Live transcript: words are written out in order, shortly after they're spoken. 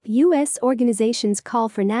U.S. organizations call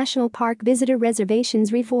for national park visitor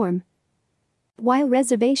reservations reform. While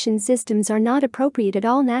reservation systems are not appropriate at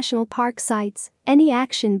all national park sites, any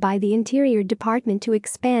action by the Interior Department to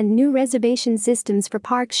expand new reservation systems for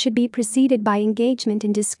parks should be preceded by engagement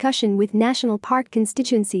and discussion with national park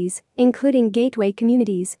constituencies, including gateway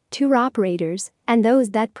communities, tour operators, and those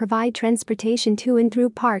that provide transportation to and through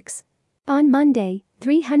parks. On Monday,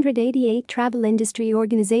 388 travel industry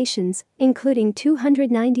organizations, including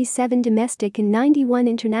 297 domestic and 91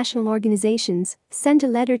 international organizations, sent a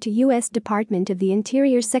letter to U.S. Department of the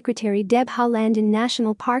Interior Secretary Deb Haaland and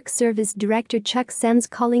National Park Service Director Chuck Sams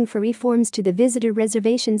calling for reforms to the visitor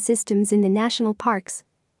reservation systems in the national parks.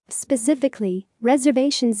 Specifically,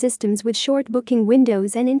 reservation systems with short booking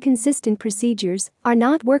windows and inconsistent procedures are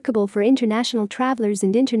not workable for international travelers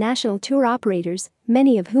and international tour operators,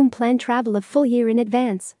 many of whom plan travel a full year in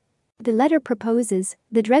advance. The letter proposes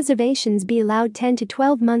that reservations be allowed 10 to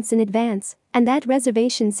 12 months in advance and that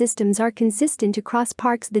reservation systems are consistent across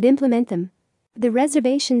parks that implement them. The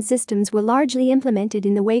reservation systems were largely implemented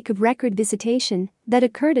in the wake of record visitation that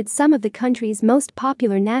occurred at some of the country's most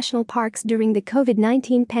popular national parks during the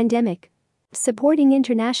COVID-19 pandemic. Supporting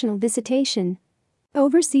international visitation.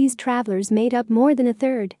 Overseas travelers made up more than a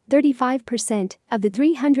third, 35%, of the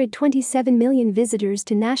 327 million visitors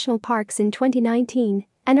to national parks in 2019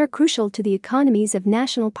 and are crucial to the economies of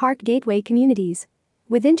national park gateway communities.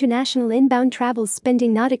 With international inbound travel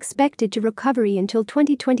spending not expected to recover until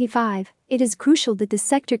 2025, it is crucial that the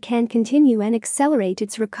sector can continue and accelerate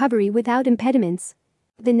its recovery without impediments.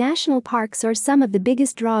 The national parks are some of the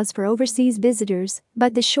biggest draws for overseas visitors,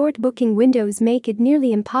 but the short booking windows make it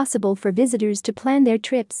nearly impossible for visitors to plan their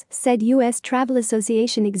trips, said U.S. Travel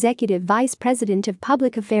Association Executive Vice President of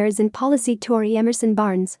Public Affairs and Policy Tori Emerson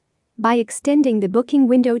Barnes. By extending the booking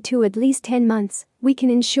window to at least 10 months, we can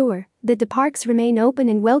ensure that the parks remain open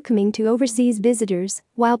and welcoming to overseas visitors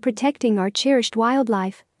while protecting our cherished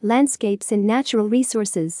wildlife, landscapes and natural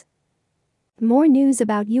resources. More news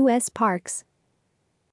about U.S. parks.